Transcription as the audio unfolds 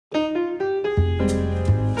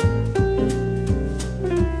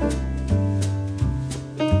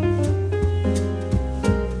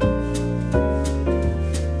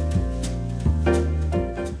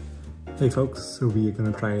Hey folks, so we are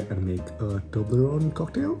gonna try and make a Toblerone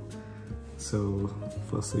cocktail. So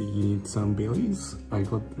firstly you need some Baileys. I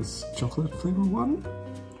got this chocolate flavor one.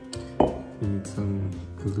 You need some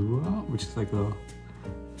Kahlua, which is like a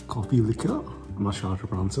coffee liquor. I'm not sure how to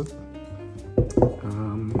pronounce it.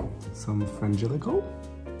 Some Frangelico.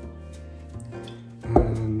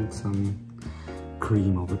 And some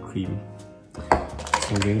cream or whipped cream. So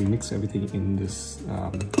I'm going to mix everything in this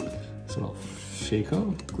sort of shaker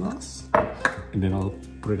glass, and then I'll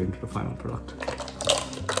put it into the final product.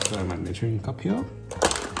 So I have my measuring cup here.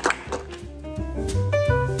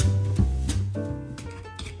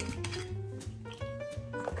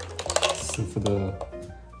 So for the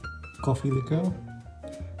coffee liquor,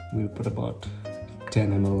 we'll put about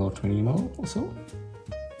 10 ml or 20 ml or so.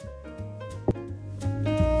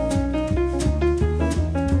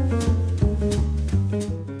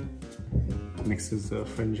 Next is the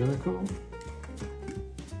Frangelico.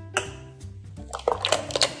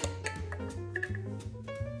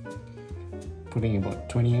 Putting about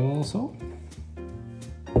 20 ml or so.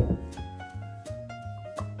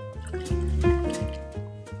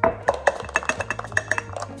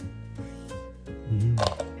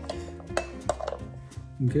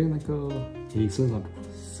 Okay, like a hazelnut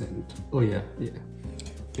scent. Oh yeah.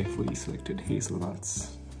 Carefully selected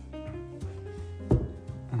hazelnuts.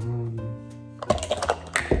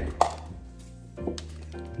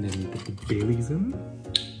 Then we put the Baileys in.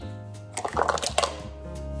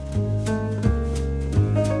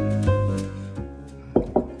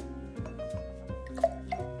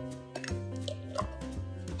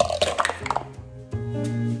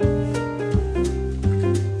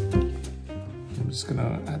 I'm just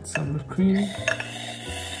gonna add some whipped cream.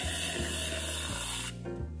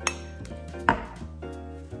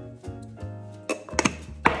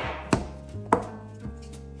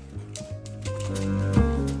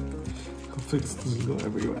 Fix doesn't go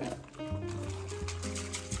everywhere.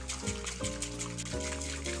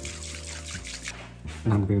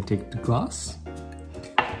 Now I'm going to take the glass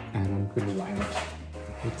and I'm going to line it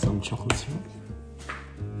with some chocolate syrup.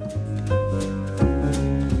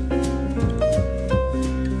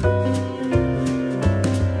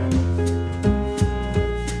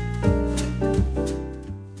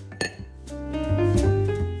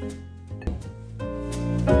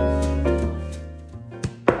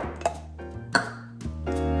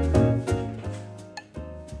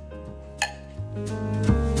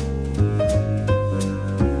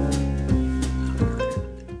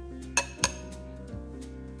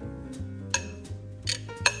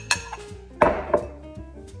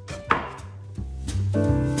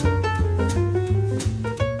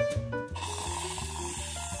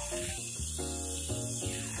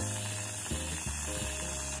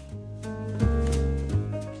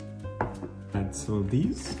 Add some of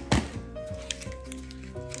these.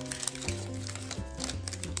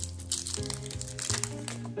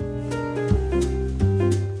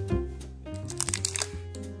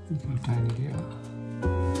 A tiny here.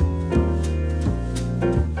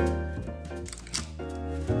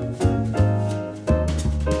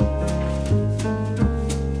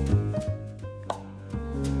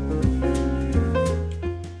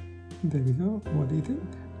 There we go. What do you think?